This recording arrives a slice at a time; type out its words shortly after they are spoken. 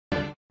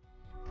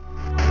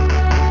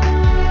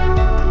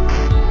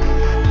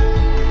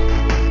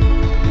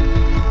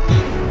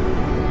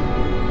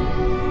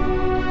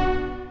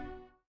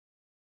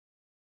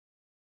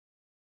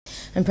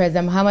And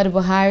President Muhammadu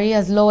Buhari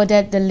has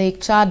lauded the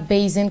Lake Chad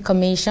Basin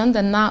Commission,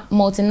 the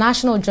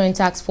Multinational Joint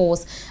Task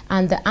Force,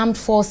 and the armed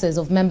forces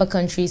of member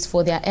countries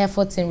for their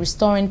efforts in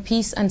restoring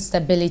peace and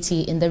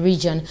stability in the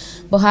region.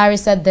 Buhari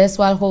said this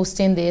while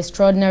hosting the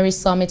extraordinary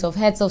summit of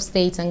heads of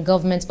state and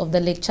government of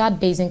the Lake Chad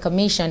Basin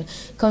Commission,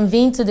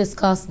 convened to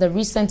discuss the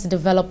recent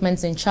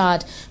developments in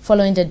Chad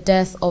following the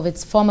death of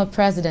its former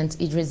president,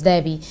 Idris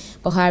Deby.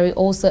 Buhari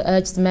also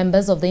urged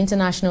members of the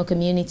international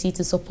community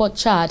to support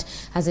Chad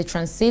as it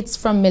transits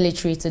from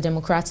military to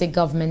democratic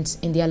government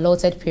in the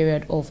allotted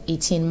period of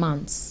 18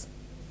 months.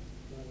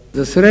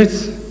 The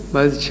threats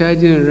by the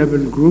Chadian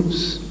rebel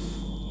groups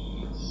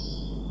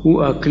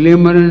who are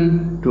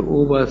clamoring to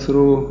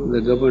overthrow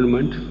the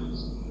government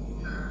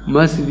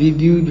must be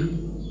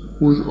viewed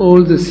with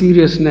all the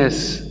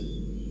seriousness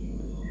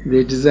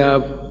they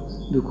deserve,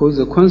 because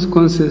the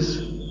consequences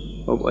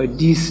of a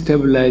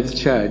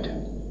destabilized Chad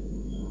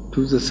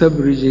to the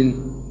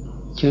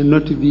sub-region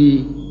cannot be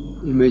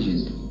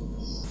imagined.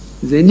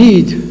 The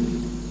need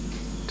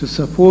to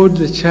support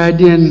the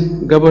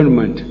Chadian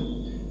government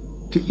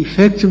to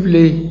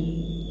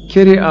effectively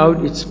carry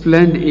out its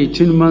planned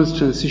 18-month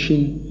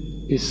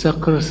transition is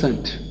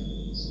sacrosanct.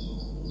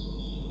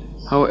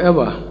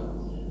 However,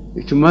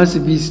 it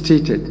must be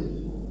stated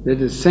that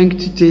the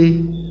sanctity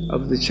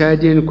of the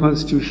Chadian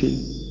constitution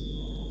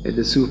is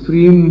the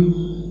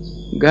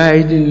supreme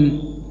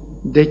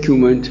guiding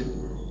document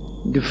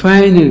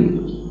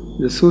defining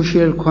the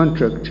social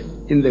contract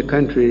in the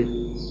country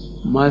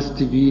must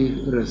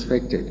be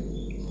respected.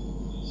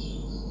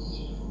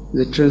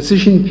 The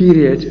transition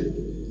period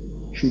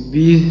should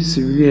be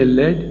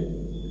civilian-led,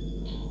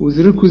 with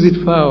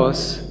requisite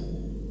powers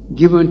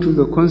given to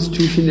the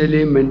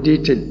constitutionally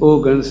mandated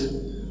organs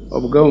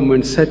of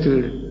government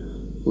settled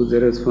with the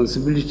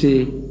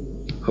responsibility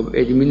of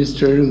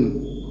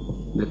administering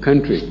the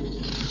country.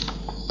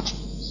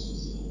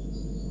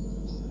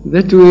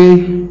 That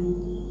way,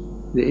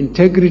 the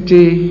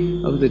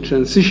integrity of the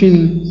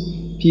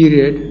transition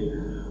period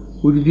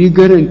would be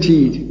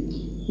guaranteed,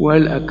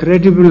 while a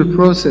credible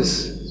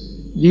process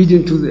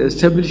leading to the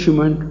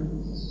establishment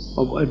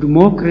of a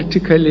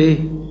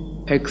democratically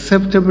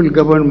acceptable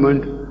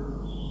government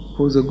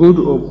for the good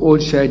of all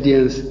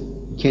Chadians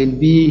can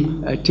be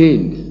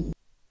attained.